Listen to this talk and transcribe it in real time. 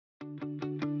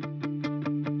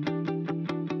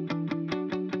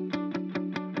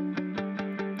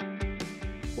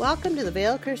Welcome to the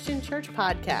Vail Christian Church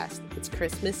podcast. It's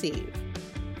Christmas Eve.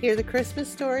 Hear the Christmas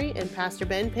story, and Pastor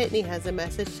Ben Pitney has a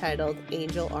message titled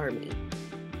Angel Army.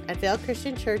 At Vail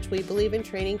Christian Church, we believe in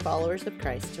training followers of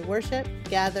Christ to worship,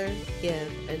 gather,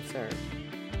 give, and serve.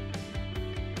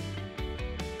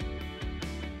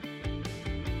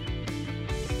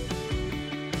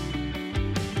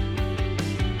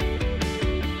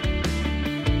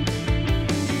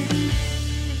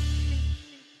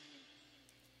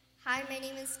 Hi, my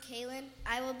name is Kaylin.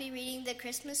 I will be reading the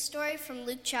Christmas story from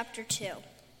Luke chapter 2.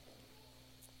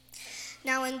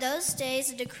 Now in those days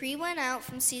a decree went out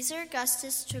from Caesar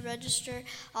Augustus to register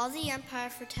all the empire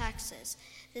for taxes.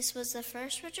 This was the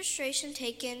first registration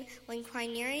taken when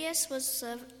Quirinius was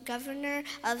the governor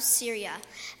of Syria.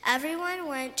 Everyone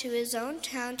went to his own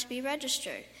town to be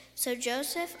registered. So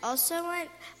Joseph also went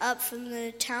up from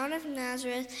the town of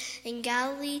Nazareth in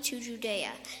Galilee to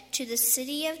Judea, to the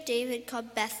city of David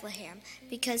called Bethlehem,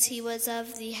 because he was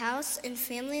of the house and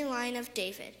family line of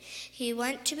David. He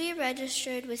went to be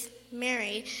registered with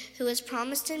Mary, who was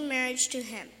promised in marriage to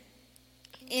him,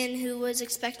 and who was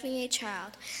expecting a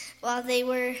child. While they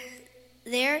were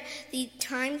there, the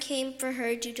time came for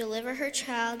her to deliver her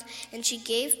child, and she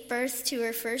gave birth to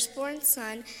her firstborn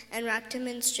son and wrapped him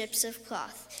in strips of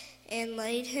cloth and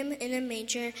laid him in a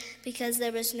manger because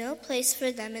there was no place for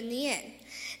them in the inn.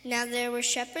 Now there were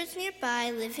shepherds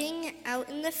nearby living out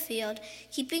in the field,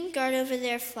 keeping guard over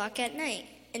their flock at night.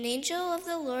 An angel of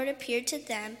the Lord appeared to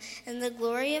them, and the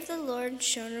glory of the Lord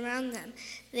shone around them.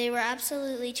 They were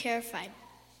absolutely terrified.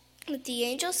 But the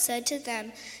angel said to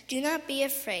them, "Do not be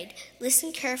afraid.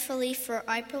 Listen carefully, for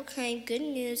I proclaim good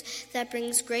news that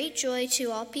brings great joy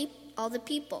to all the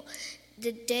people.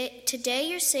 Today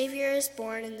your Savior is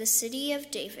born in the city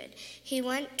of David. He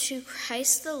went to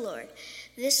Christ the Lord.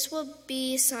 This will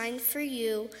be a sign for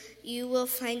you. You will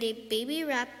find a baby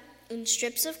wrapped in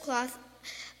strips of cloth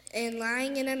and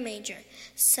lying in a manger."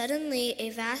 Suddenly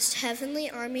a vast heavenly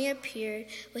army appeared,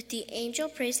 with the angel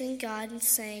praising God and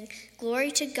saying,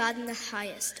 "Glory to God in the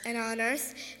highest, and on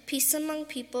earth peace among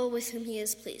people with whom he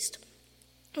is pleased."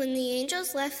 When the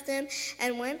angels left them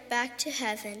and went back to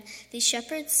heaven, the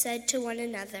shepherds said to one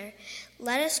another,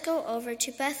 "Let us go over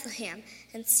to Bethlehem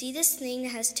and see this thing that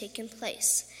has taken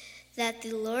place, that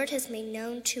the Lord has made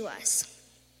known to us."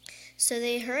 So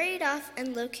they hurried off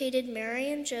and located Mary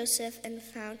and Joseph and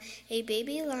found a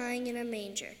baby lying in a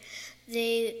manger.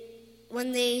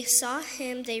 When they saw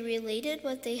him, they related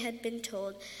what they had been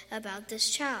told about this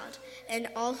child, and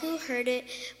all who heard it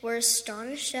were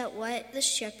astonished at what the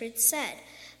shepherds said.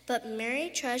 But Mary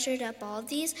treasured up all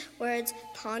these words,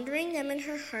 pondering them in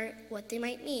her heart what they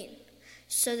might mean.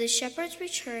 So the shepherds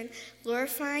returned,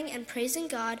 glorifying and praising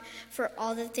God for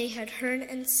all that they had heard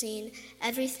and seen.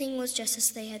 Everything was just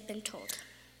as they had been told.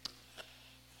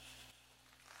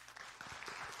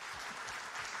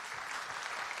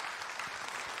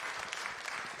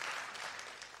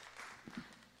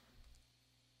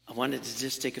 I wanted to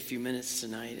just take a few minutes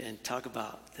tonight and talk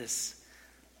about this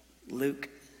Luke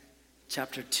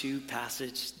chapter 2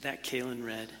 passage that Kaylin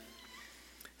read.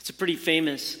 It's a pretty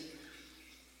famous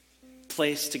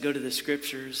place to go to the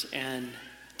scriptures and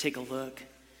take a look.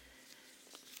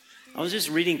 I was just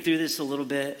reading through this a little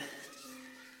bit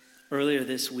earlier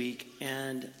this week,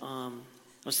 and I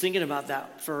was thinking about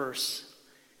that verse.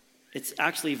 It's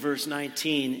actually verse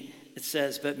 19. It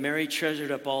says, "But Mary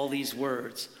treasured up all these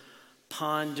words,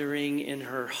 pondering in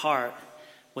her heart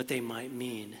what they might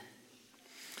mean."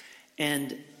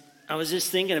 And I was just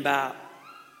thinking about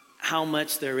how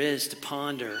much there is to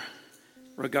ponder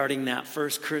regarding that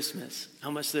first Christmas,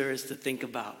 how much there is to think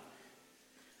about.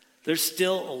 There's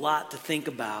still a lot to think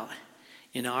about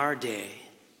in our day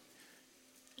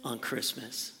on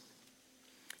Christmas.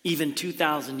 Even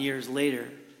 2,000 years later,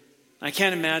 I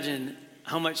can't imagine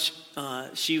how much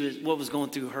what was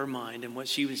going through her mind and what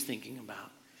she was thinking about.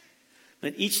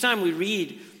 But each time we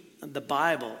read the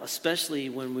Bible, especially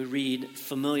when we read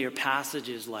familiar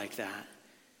passages like that,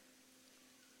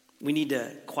 we need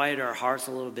to quiet our hearts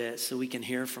a little bit so we can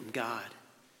hear from God.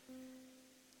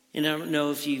 And I don't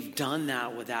know if you've done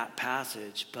that with that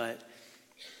passage, but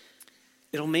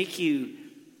it'll make you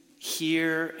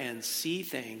hear and see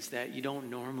things that you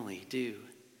don't normally do.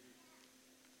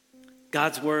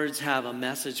 God's words have a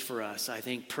message for us, I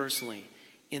think, personally,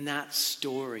 in that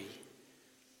story.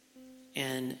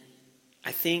 And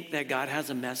I think that God has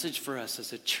a message for us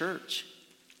as a church.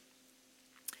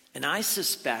 And I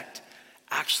suspect,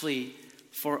 actually,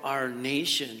 for our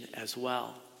nation as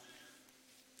well.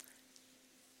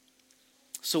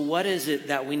 So what is it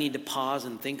that we need to pause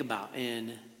and think about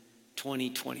in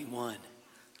 2021?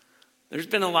 There's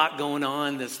been a lot going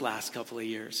on this last couple of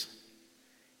years.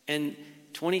 And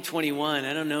 2021,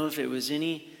 I don't know if it was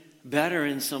any better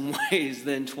in some ways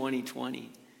than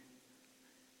 2020.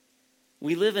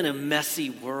 We live in a messy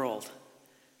world.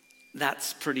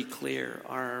 That's pretty clear.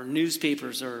 Our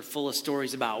newspapers are full of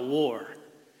stories about war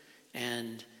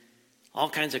and all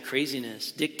kinds of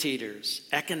dictators,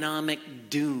 economic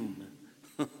doom.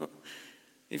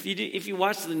 If you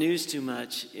watch the news too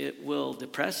much, it will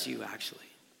depress you, actually.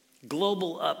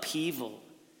 Global upheaval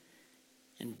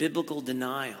and biblical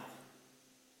denial.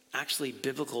 Actually,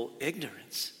 biblical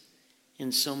ignorance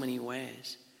in so many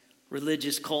ways.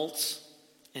 Religious cults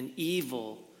and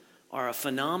evil are a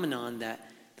phenomenon that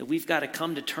we've got to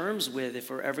come to terms with if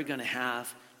we're ever going to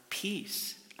have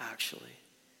peace, actually.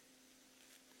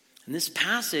 And this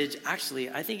passage, actually,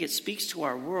 I think it speaks to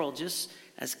our world just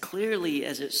as clearly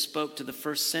as it spoke to the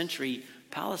first century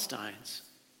Palestinians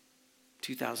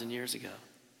 2,000 years ago.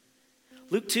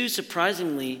 Luke 2,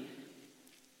 surprisingly,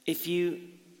 if you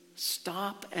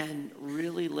stop and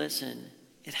really listen,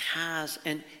 it has,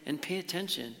 and pay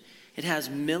attention, it has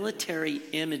military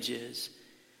images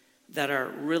that are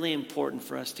really important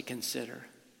for us to consider.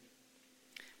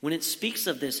 When it speaks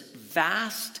of this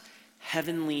vast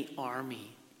heavenly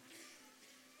army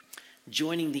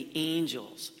joining the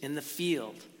angels in the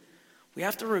field, we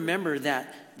have to remember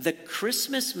that the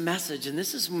Christmas message, and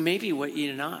this is maybe what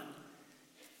you're not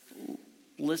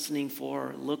listening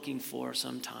for, looking for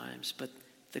sometimes, but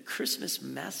the Christmas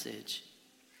message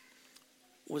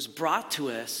was brought to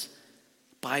us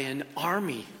by an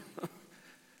army.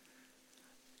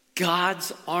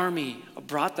 God's army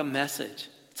brought the message.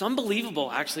 It's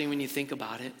unbelievable, actually, when you think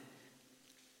about it.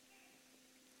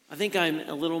 I think I'm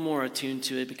a little more attuned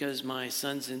to it because my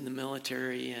son's in the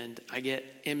military and I get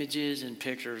images and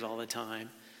pictures all the time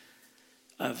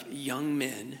of young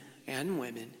men and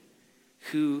women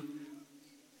who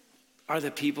are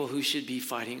the people who should be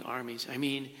fighting armies. I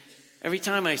mean, every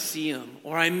time I see them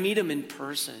or I meet them in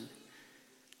person,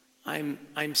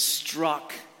 I'm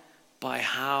struck by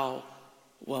how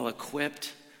well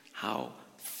equipped, how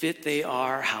fit they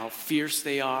are, how fierce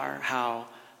they are, how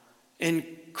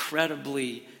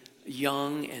incredibly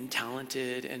young and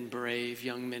talented and brave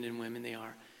young men and women they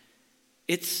are.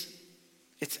 It's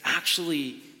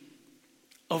actually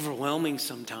overwhelming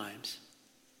sometimes.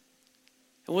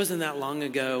 It wasn't that long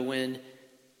ago when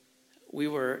we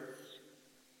were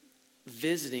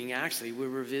visiting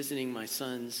my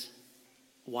son's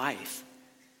wife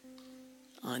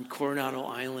on Coronado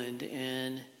Island,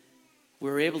 and we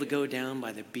were able to go down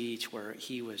by the beach where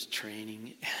he was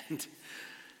training,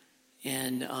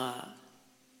 and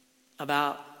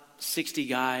about 60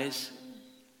 guys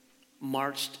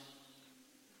marched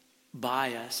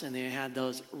by us, and they had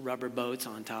those rubber boats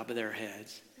on top of their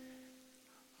heads.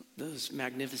 Those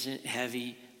magnificent,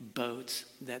 heavy boats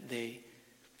that they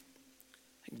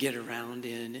get around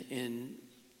in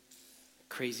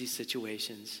crazy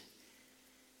situations.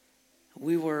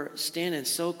 We were standing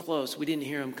so close, we didn't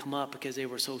hear them come up because they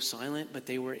were so silent, but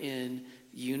they were in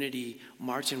unity,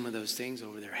 marching with those things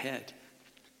over their head.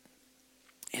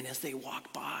 And as they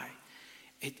walked by,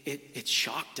 it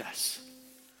shocked us.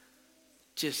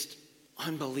 Just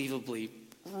unbelievably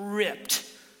ripped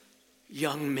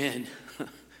young men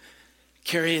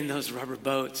carrying those rubber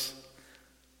boats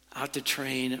out to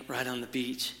train right on the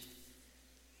beach.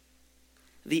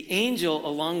 The angel,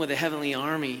 along with the heavenly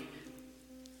army,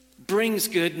 brings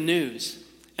good news.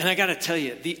 And I got to tell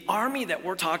you, the army that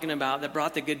we're talking about that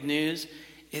brought the good news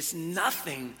is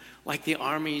nothing like the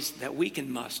armies that we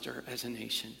can muster as a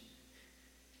nation.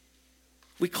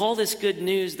 We call this good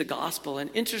news the gospel.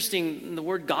 And interesting, the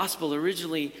word gospel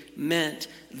originally meant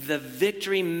the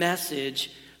victory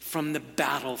message from the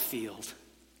battlefield.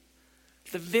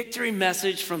 The victory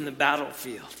message from the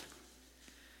battlefield.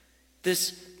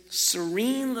 This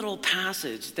serene little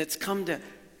passage that's come to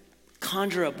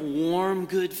conjure up warm,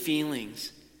 good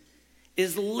feelings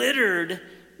is littered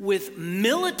with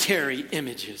military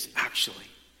images, actually.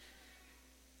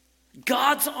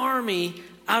 God's army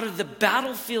out of the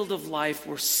battlefield of life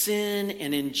where sin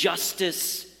and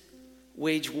injustice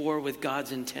wage war with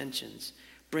God's intentions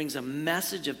brings a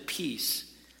message of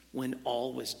peace when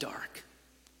all was dark.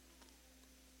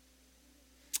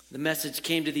 The message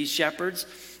came to these shepherds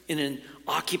in an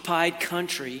occupied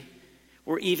country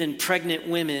where even pregnant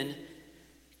women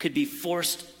could be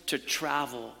forced to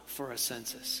travel for a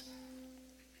census.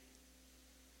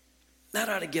 That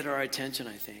ought to get our attention,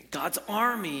 I think. God's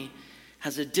army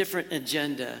has a different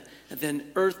agenda than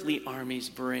earthly armies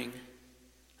bring.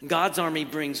 God's army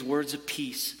brings words of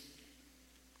peace.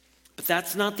 But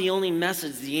that's not the only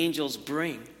message the angels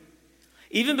bring.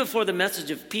 Even before the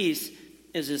message of peace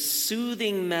is a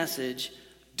soothing message,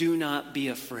 do not be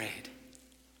afraid.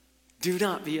 Do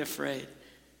not be afraid.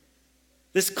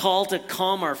 This call to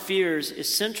calm our fears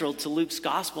is central to Luke's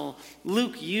gospel.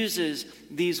 Luke uses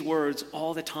these words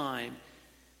all the time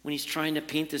when he's trying to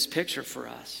paint this picture for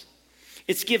us.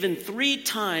 It's given 3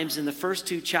 times in the first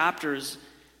 2 chapters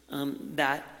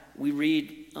that we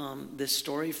read this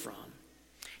story from.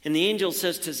 And the angel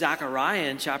says to Zechariah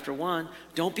in chapter 1,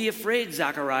 "Don't be afraid,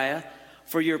 Zechariah,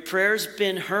 for your prayer's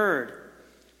been heard."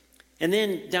 And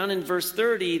then down in verse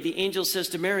 30, the angel says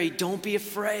to Mary, "Don't be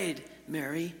afraid,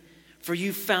 Mary, for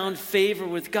you found favor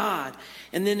with God."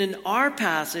 And then in our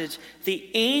passage, the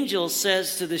angel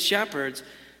says to the shepherds,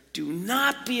 "Do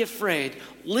not be afraid.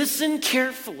 Listen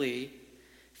carefully,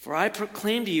 for I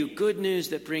proclaim to you good news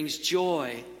that brings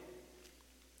joy,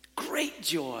 great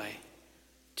joy,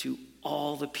 to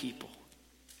all the people."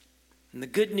 And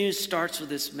the good news starts with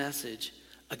this message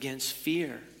against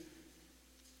fear.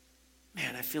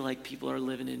 Man, I feel like people are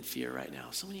living in fear right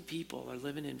now. So many people are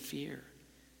living in fear.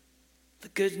 The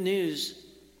good news,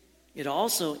 it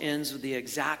also ends with the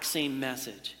exact same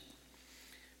message.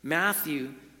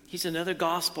 Matthew, he's another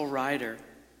gospel writer.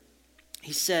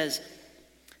 He says,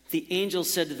 the angel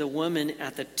said to the woman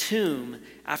at the tomb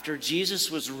after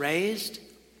Jesus was raised,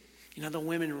 the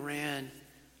women ran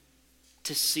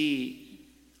to see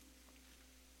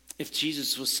if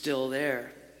Jesus was still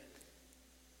there.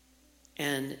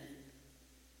 And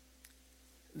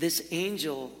this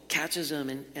angel catches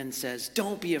him and says,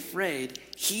 "Don't be afraid.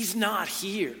 He's not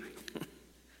here,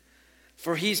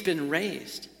 for he's been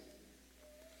raised."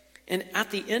 And at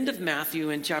the end of Matthew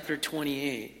in chapter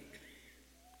 28,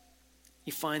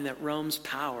 you find that Rome's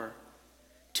power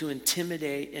to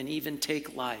intimidate and even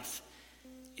take life,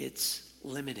 it's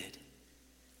limited.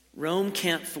 Rome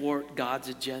can't thwart God's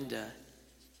agenda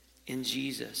in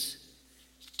Jesus.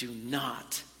 Do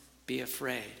not be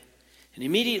afraid. And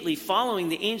immediately following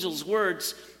the angel's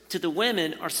words to the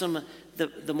women are some of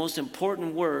the most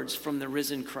important words from the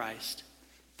risen Christ.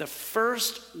 The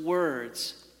first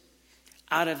words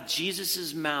out of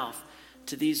Jesus' mouth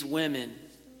to these women,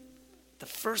 the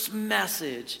first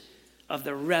message of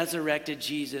the resurrected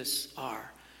Jesus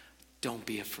are, "Don't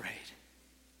be afraid."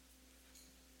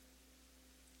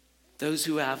 Those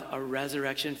who have a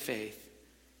resurrection faith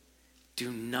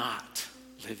do not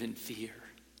live in fear.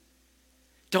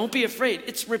 Don't be afraid.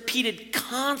 It's repeated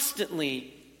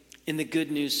constantly in the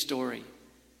good news story.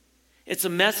 It's a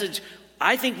message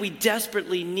I think we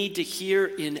desperately need to hear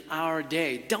in our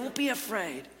day. Don't be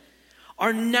afraid.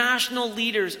 Our national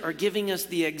leaders are giving us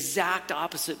the exact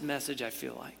opposite message, I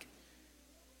feel like.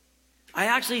 I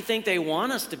actually think they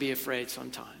want us to be afraid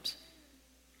sometimes.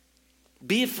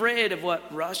 Be afraid of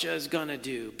what Russia is going to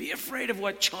do. Be afraid of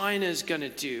what China is going to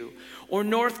do, or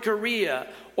North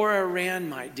Korea or Iran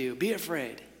might do. Be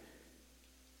afraid.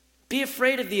 Be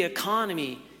afraid of the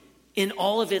economy in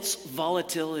all of its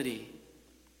volatility.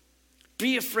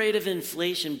 Be afraid of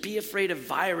inflation. Be afraid of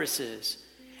viruses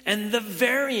and the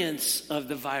variants of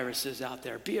the viruses out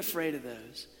there. Be afraid of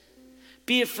those.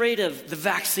 Be afraid of the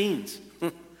vaccines.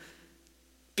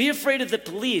 Be afraid of the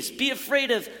police. Be afraid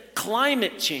of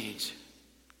climate change.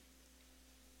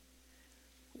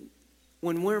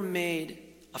 When we're made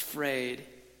afraid,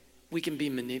 we can be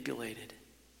manipulated.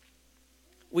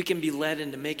 We can be led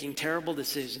into making terrible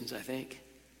decisions, I think,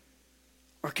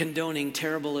 or condoning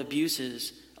terrible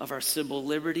abuses of our civil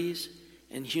liberties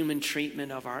and human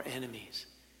treatment of our enemies.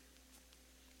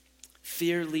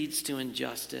 Fear leads to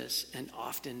injustice and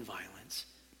often violence.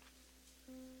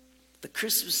 The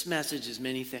Christmas message is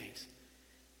many things.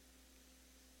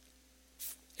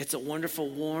 It's a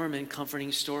wonderful, warm, and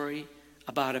comforting story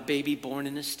about a baby born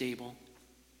in a stable.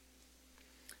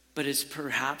 But it's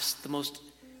perhaps the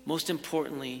most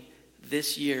importantly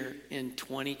this year in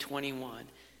 2021,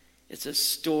 it's a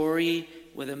story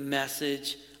with a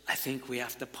message I think we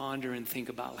have to ponder and think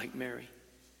about like Mary.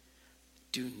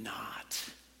 Do not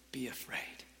be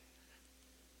afraid.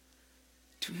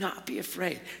 Do not be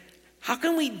afraid. How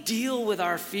can we deal with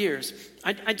our fears?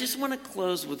 I just want to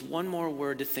close with one more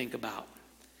word to think about.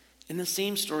 In the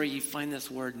same story, you find this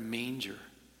word manger.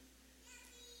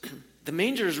 The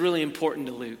manger is really important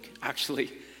to Luke,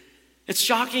 actually. It's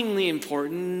shockingly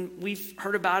important. We've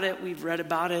heard about it. We've read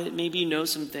about it. Maybe you know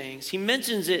some things. He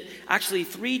mentions it actually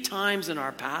 3 times in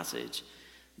our passage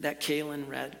that Kaylin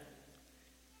read.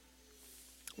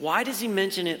 Why does he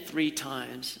mention it 3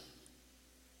 times?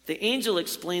 The angel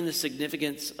explained the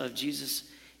significance of Jesus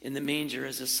in the manger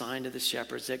as a sign to the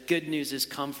shepherds that good news has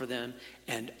come for them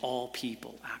and all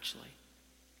people, actually.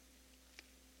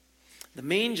 The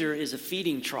manger is a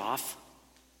feeding trough.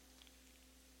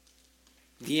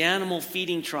 The animal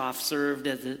feeding trough served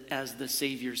as the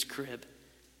Savior's crib.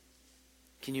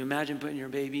 Can you imagine putting your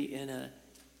baby in an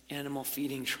animal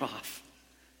feeding trough?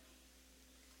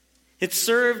 It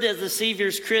served as the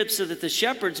Savior's crib so that the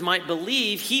shepherds might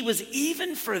believe he was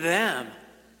even for them.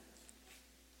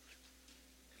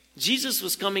 Jesus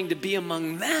was coming to be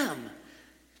among them,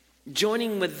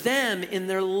 joining with them in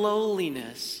their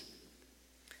lowliness.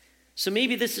 So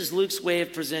maybe this is Luke's way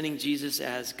of presenting Jesus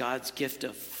as God's gift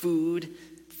of food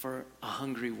for a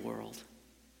hungry world.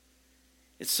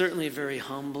 It's certainly a very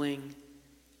humbling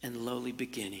and lowly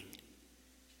beginning.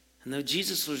 And though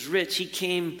Jesus was rich, he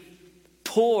came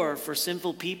poor for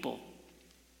sinful people,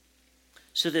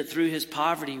 so that through his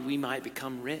poverty we might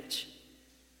become rich.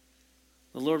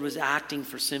 The Lord was acting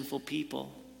for sinful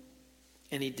people,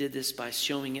 and he did this by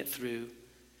showing it through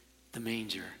the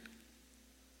manger.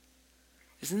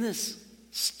 Isn't this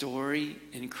story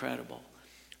incredible?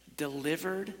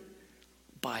 Delivered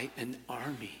by an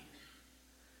army.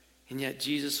 And yet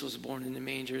Jesus was born in the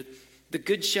manger. The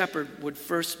good shepherd would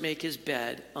first make his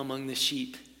bed among the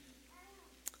sheep.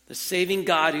 The saving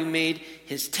God who made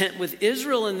his tent with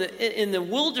Israel in the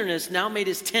wilderness now made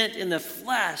his tent in the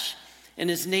flesh. And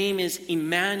his name is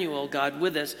Emmanuel, God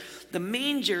with us. The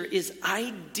manger is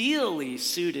ideally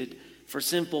suited for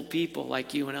simple people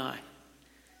like you and I.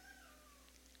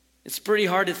 It's pretty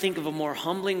hard to think of a more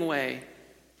humbling way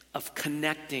of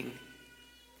connecting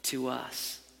to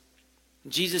us.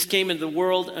 Jesus came into the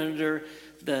world under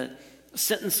the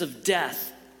sentence of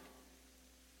death.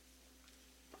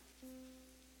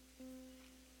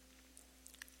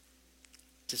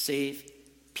 To save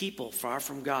people far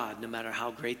from God, no matter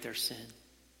how great their sin.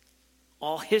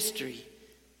 All history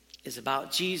is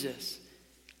about Jesus,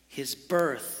 his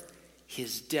birth,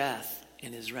 his death,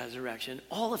 and his resurrection.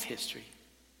 All of history.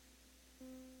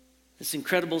 This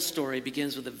incredible story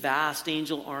begins with the vast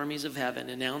angel armies of heaven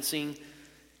announcing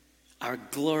our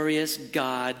glorious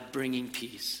God bringing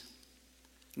peace.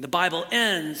 And the Bible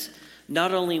ends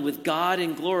not only with God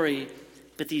in glory,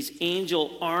 but these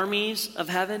angel armies of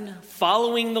heaven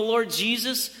following the Lord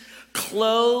Jesus,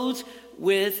 clothed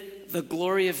with the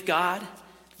glory of God.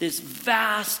 This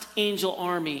vast angel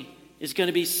army is going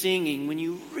to be singing, when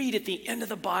you read at the end of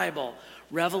the Bible,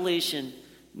 Revelation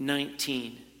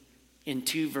 19 in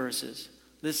 2 verses.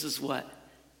 This is what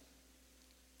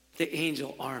the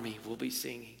angel army will be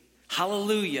singing.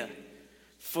 Hallelujah,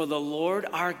 for the Lord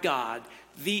our God,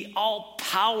 the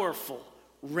all-powerful,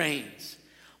 reigns.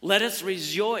 Let us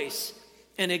rejoice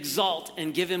and exult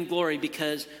and give him glory,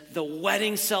 because the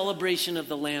wedding celebration of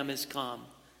the Lamb has come.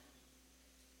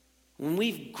 When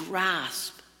we've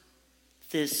grasped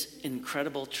this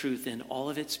incredible truth in all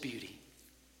of its beauty,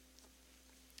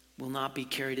 we'll not be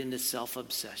carried into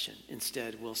self-obsession.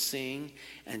 Instead, we'll sing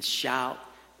and shout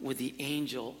with the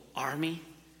angel army.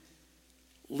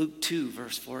 Luke 2,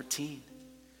 verse 14.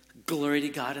 Glory to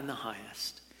God in the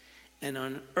highest, and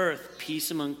on earth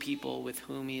peace among people with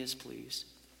whom he is pleased.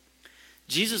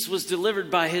 Jesus was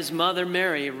delivered by his mother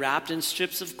Mary, wrapped in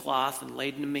strips of cloth and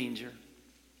laid in a manger.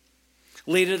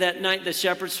 Later that night, the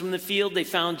shepherds from the field, they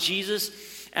found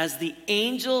Jesus as the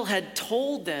angel had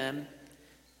told them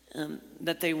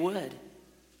that they would.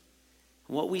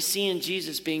 What we see in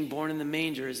Jesus being born in the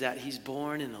manger is that he's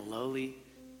born in a lowly,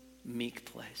 meek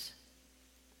place.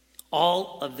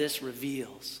 All of this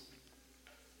reveals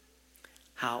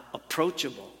how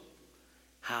approachable,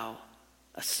 how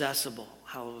accessible,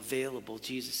 how available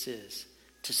Jesus is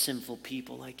to sinful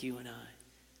people like you and I.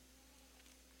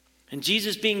 And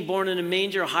Jesus being born in a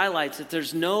manger highlights that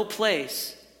there's no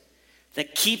place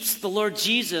that keeps the Lord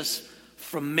Jesus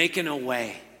from making a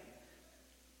way.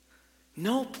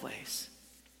 No place.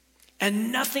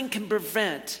 And nothing can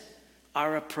prevent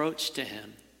our approach to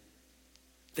him.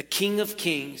 The King of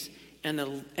Kings and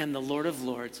the Lord of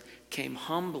Lords came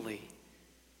humbly,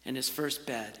 and his first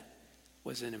bed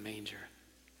was in a manger.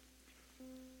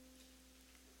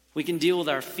 We can deal with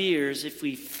our fears if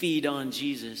we feed on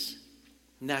Jesus.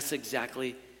 And that's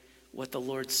exactly what the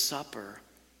Lord's Supper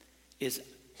is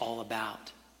all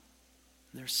about.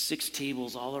 And there's 6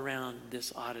 tables all around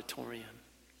this auditorium.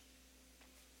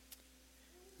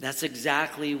 That's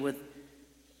exactly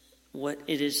what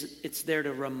it is. It's there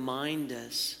to remind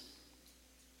us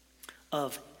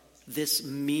of this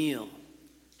meal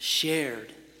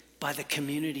shared by the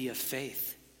community of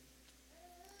faith,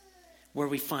 where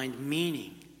we find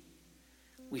meaning,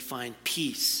 we find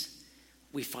peace,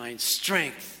 we find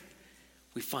strength,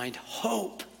 we find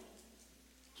hope,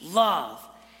 love,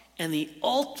 and the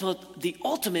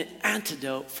ultimate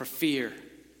antidote for fear.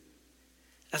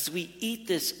 As we eat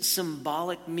this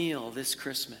symbolic meal this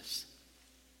Christmas,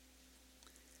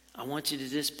 I want you to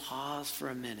just pause for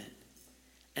a minute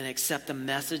and accept the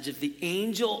message of the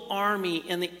angel army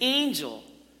and the angel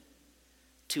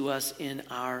to us in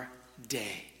our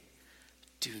day.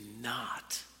 Do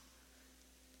not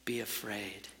be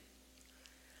afraid.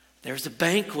 There's a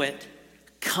banquet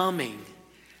coming,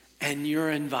 and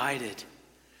you're invited.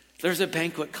 There's a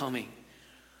banquet coming.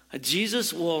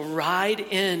 Jesus will ride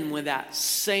in with that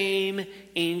same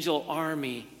angel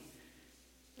army,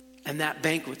 and that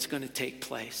banquet's going to take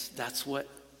place. That's what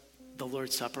the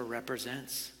Lord's Supper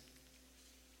represents.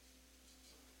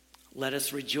 Let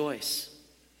us rejoice.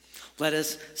 Let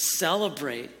us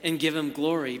celebrate and give him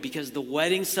glory, because the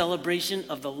wedding celebration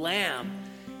of the Lamb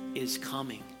is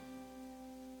coming.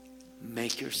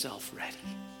 Make yourself ready.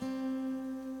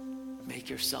 Make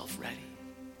yourself ready.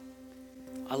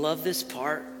 I love this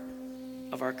part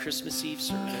of our Christmas Eve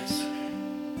service,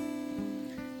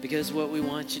 because what we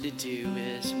want you to do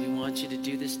is we want you to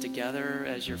do this together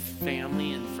as your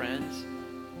family and friends.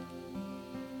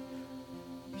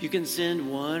 You can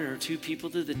send 1 or 2 people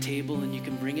to the table and you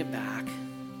can bring it back.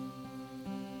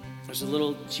 There's a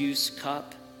little juice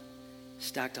cup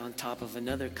stacked on top of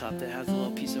another cup that has a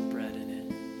little piece of bread in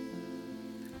it.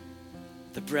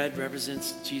 The bread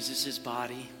represents Jesus'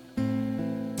 body,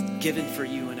 given for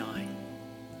you and I,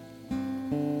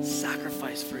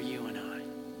 sacrificed for you and I.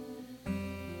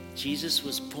 Jesus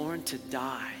was born to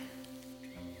die.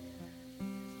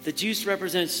 The juice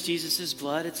represents Jesus'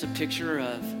 blood. It's a picture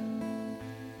of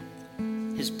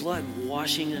his blood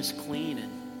washing us clean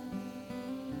and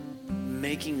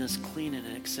making us clean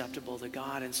and acceptable to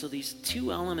God. And so these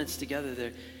two elements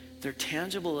together, they're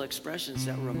tangible expressions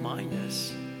that remind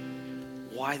us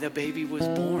why the baby was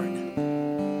born.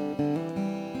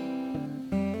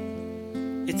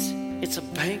 It's a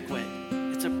banquet.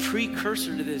 It's a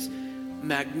precursor to this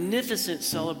magnificent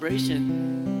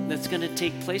celebration that's going to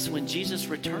take place when Jesus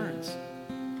returns.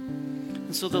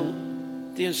 And so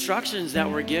the instructions that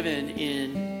were given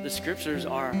in the scriptures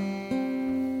are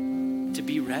to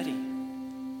be ready.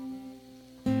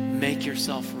 Make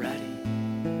yourself ready.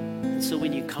 And so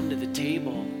when you come to the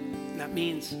table, that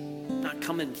means not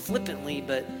coming flippantly,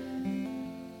 but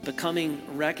becoming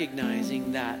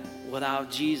recognizing that without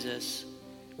Jesus,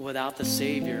 without the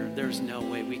Savior, there's no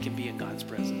way we can be in God's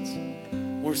presence.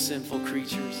 We're sinful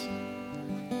creatures,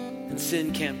 and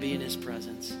sin can't be in his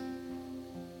presence.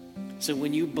 So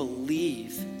when you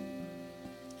believe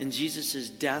in Jesus'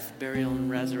 death, burial, and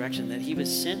resurrection, that he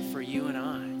was sent for you and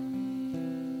I,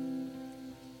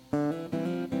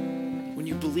 when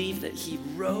you believe that he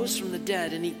rose from the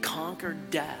dead and he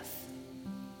conquered death,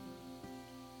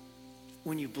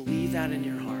 when you believe that in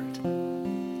your heart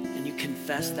and you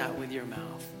confess that with your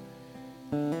mouth,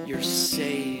 you're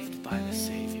saved by the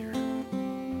Savior.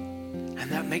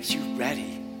 And that makes you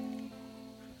ready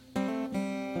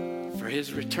for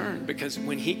his return, because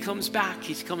when he comes back,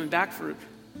 he's coming back for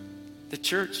the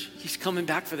church. He's coming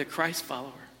back for the Christ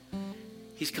follower.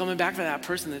 He's coming back for that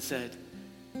person that said,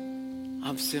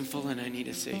 I'm sinful and I need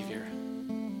a Savior.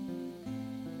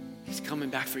 He's coming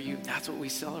back for you. That's what we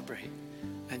celebrate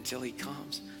until he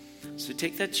comes. So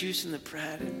take that juice and the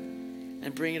bread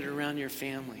and bring it around your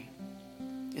family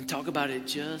and talk about it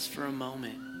just for a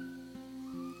moment.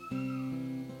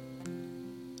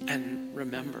 And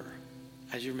remember,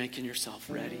 as you're making yourself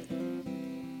ready.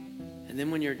 And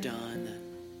then when you're done,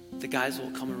 the guys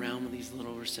will come around with these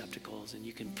little receptacles and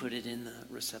you can put it in the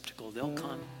receptacle. They'll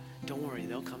come. Don't worry,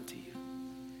 they'll come to you.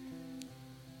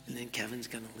 And then Kevin's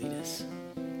going to lead us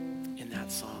in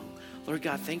that song. Lord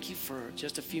God, thank you for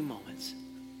just a few moments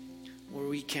where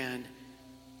we can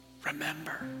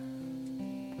remember.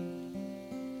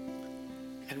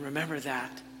 And remember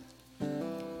that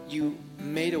you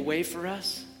made a way for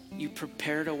us. You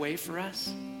prepared a way for us.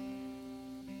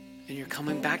 And you're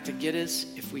coming back to get us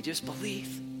if we just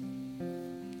believe.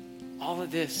 All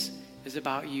of this is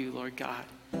about you, Lord God,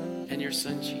 and your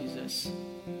son, Jesus.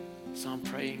 So I'm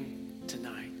praying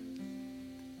tonight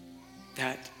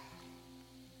that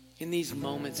in these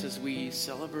moments as we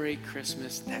celebrate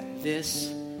Christmas, that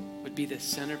this would be the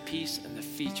centerpiece and the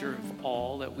feature of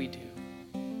all that we do.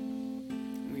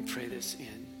 And we pray this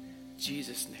in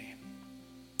Jesus' name.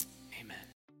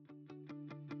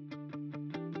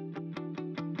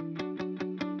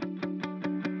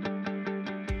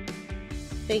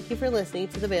 Thank you for listening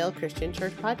to the Vail Christian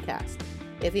Church podcast.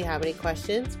 If you have any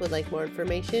questions, would like more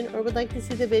information, or would like to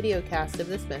see the video cast of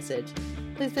this message,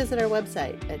 please visit our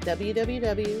website at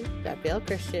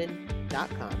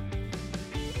www.vailchristian.com.